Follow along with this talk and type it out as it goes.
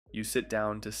You sit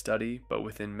down to study, but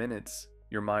within minutes,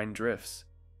 your mind drifts,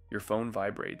 your phone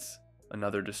vibrates,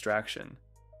 another distraction,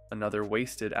 another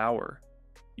wasted hour.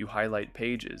 You highlight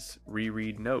pages,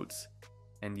 reread notes,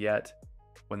 and yet,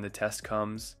 when the test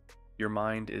comes, your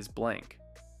mind is blank.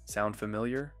 Sound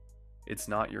familiar? It's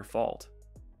not your fault.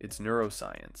 It's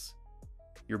neuroscience.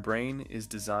 Your brain is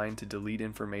designed to delete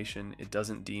information it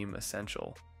doesn't deem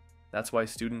essential. That's why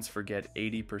students forget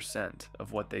 80%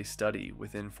 of what they study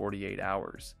within 48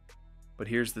 hours. But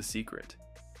here's the secret.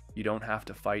 You don't have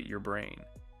to fight your brain.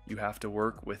 You have to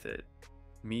work with it.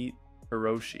 Meet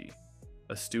Hiroshi,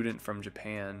 a student from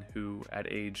Japan who,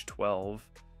 at age 12,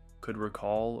 could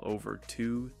recall over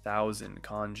 2,000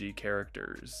 kanji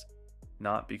characters.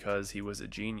 Not because he was a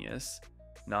genius,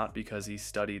 not because he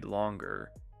studied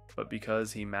longer, but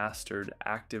because he mastered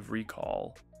active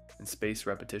recall and spaced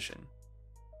repetition.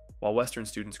 While Western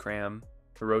students cram,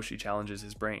 Hiroshi challenges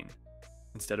his brain.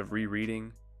 Instead of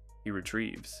rereading, he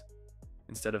retrieves.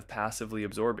 Instead of passively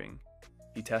absorbing,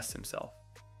 he tests himself.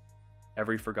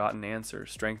 Every forgotten answer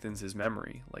strengthens his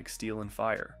memory like steel and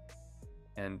fire.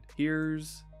 And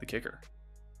here's the kicker.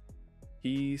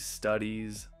 He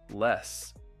studies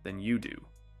less than you do,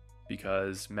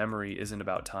 because memory isn't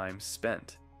about time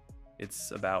spent.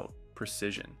 It's about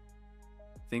precision.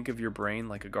 Think of your brain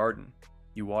like a garden.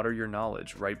 You water your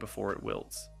knowledge right before it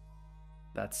wilts.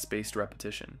 That's spaced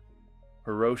repetition.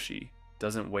 Hiroshi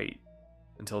doesn't wait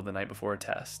until the night before a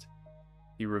test.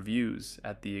 He reviews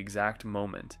at the exact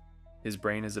moment his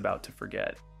brain is about to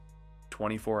forget.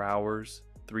 24 hours,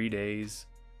 3 days,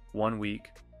 1 week,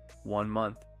 1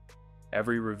 month.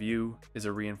 Every review is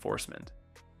a reinforcement.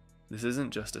 This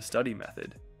isn't just a study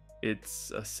method.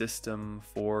 It's a system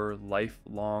for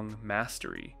lifelong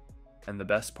mastery. And the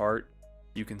best part,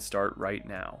 you can start right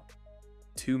now.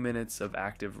 2 minutes of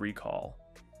active recall,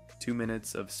 2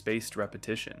 minutes of spaced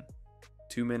repetition,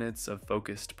 2 minutes of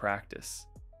focused practice.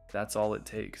 That's all it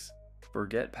takes.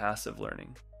 Forget passive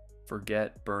learning.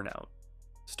 Forget burnout.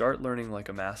 Start learning like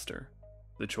a master.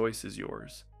 The choice is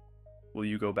yours. Will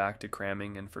you go back to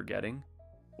cramming and forgetting,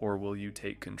 or will you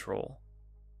take control?